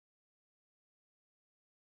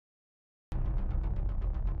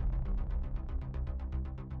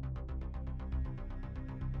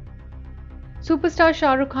Superstar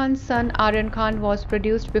Shah Rukh Khan's son Aryan Khan was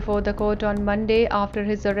produced before the court on Monday after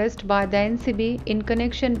his arrest by the NCB in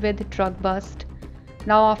connection with drug bust.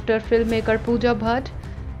 Now after filmmaker Pooja Bhatt,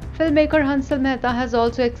 filmmaker Hansal Mehta has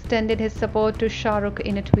also extended his support to Shah Rukh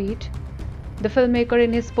in a tweet. The filmmaker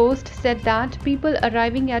in his post said that people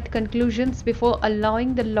arriving at conclusions before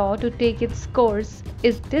allowing the law to take its course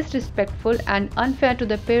is disrespectful and unfair to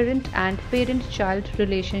the parent and parent-child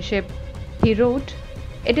relationship. He wrote,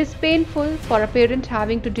 "It is painful for a parent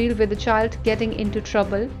having to deal with a child getting into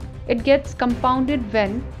trouble. It gets compounded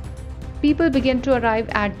when people begin to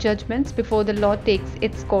arrive at judgments before the law takes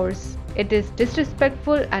its course. It is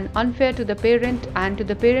disrespectful and unfair to the parent and to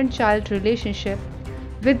the parent-child relationship.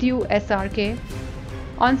 With you, SRK."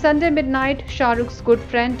 On Sunday midnight, Shah Rukh's good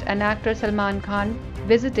friend and actor Salman Khan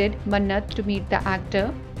visited Mannat to meet the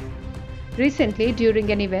actor. Recently,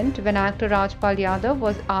 during an event when actor Rajpal Yadav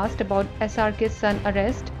was asked about SRK's son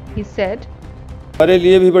arrest, he said, हमारे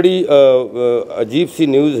लिए भी बड़ी अजीब सी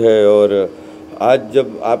news है और आज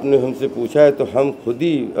जब आपने हमसे पूछा है तो हम खुद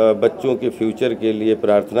ही बच्चों के फ्यूचर के लिए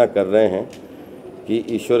प्रार्थना कर रहे हैं कि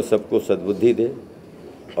ईश्वर सबको सद्बुद्धि दे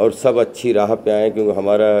और सब अच्छी राह पे आएँ, क्योंकि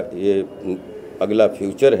हमारा ये अगला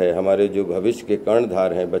फ्यूचर है, हमारे जो भविष्य के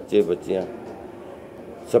कर्णधार हैं बच्चे बच्चियाँ,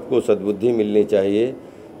 सबको सद्बुद्धि मिलनी चाहिए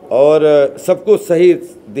और सबको सही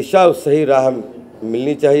दिशा सही राह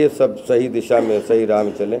मिलनी चाहिए, सब सही दिशा में सही राह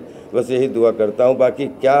में चलें, बस यही दुआ करता हूँ। बाकी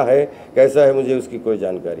क्या है कैसा है मुझे उसकी कोई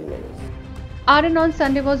जानकारी नहीं। Aryan on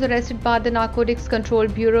Sunday was arrested by the Narcotics Control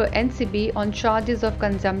Bureau (NCB) on charges of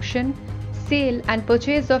consumption, sale and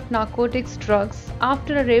purchase of narcotics drugs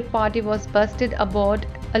after a rave party was busted aboard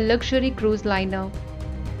a luxury cruise liner.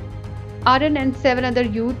 Aryan and 7 other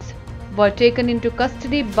youths were taken into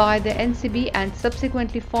custody by the NCB and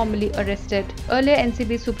subsequently formally arrested. Earlier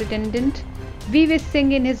NCB Superintendent V.V.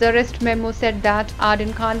 Singh in his arrest memo said that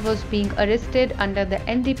Aryan Khan was being arrested under the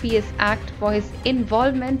NDPS Act for his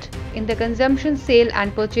involvement in the consumption, sale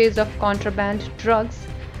and purchase of contraband drugs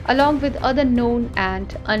along with other known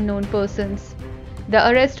and unknown persons. The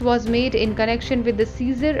arrest was made in connection with the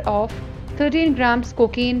seizure of 13 grams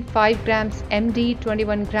cocaine, 5 grams MD,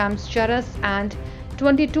 21 grams charas and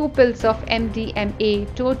 22 pills of MDMA,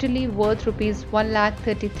 totally worth Rs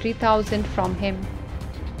 1,33,000 from him.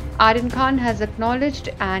 Aryan Khan has acknowledged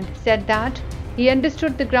and said that he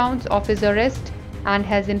understood the grounds of his arrest and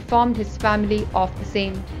has informed his family of the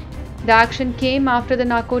same. The action came after the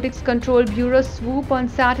Narcotics Control Bureau swoop on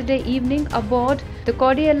Saturday evening aboard the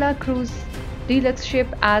Cordiella cruise deluxe ship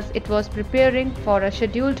as it was preparing for a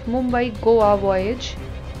scheduled Mumbai-Goa voyage,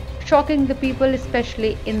 shocking the people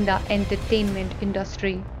especially in the entertainment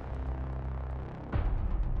industry.